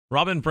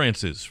Robin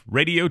Francis,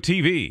 Radio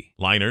TV,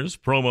 liners,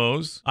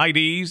 promos,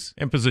 IDs,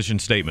 and position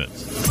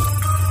statements.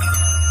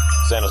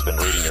 Santa's been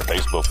reading your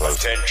Facebook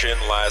post. Attention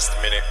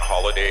last-minute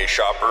holiday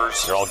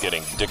shoppers. You're all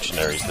getting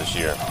dictionaries this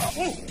year.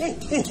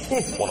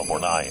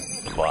 1049,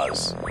 The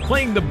Buzz.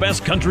 Playing the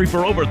best country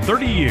for over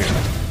 30 years.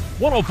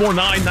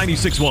 1049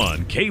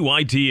 96.1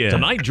 KYTN.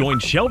 Tonight, join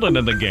Sheldon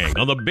and the gang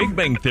on The Big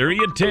Bang Theory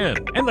at 10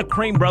 and the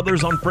Crane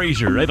Brothers on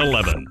Frasier at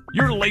 11.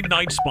 Your late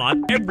night spot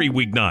every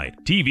weeknight.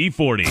 TV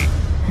 40.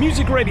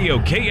 Music Radio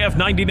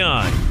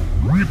KF99.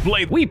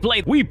 We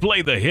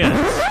play the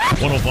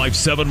hits.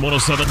 1057,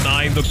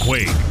 1079 The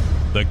Quake.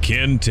 The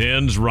Ken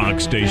 10's Rock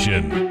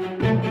Station.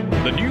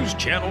 The News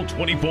Channel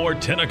 24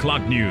 10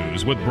 o'clock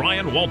news with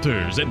Brian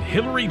Walters and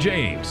Hillary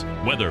James.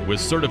 Weather with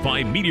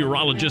certified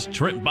meteorologist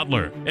Trent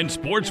Butler. And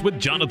sports with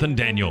Jonathan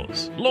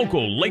Daniels.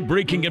 Local,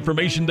 late-breaking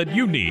information that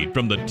you need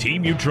from the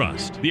team you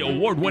trust. The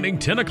award-winning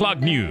 10 o'clock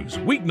news,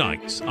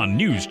 weeknights on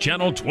News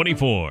Channel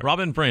 24.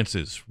 Robin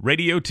Francis,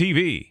 Radio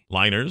TV,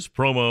 liners,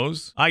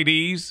 promos,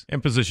 IDs,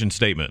 and position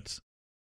statements.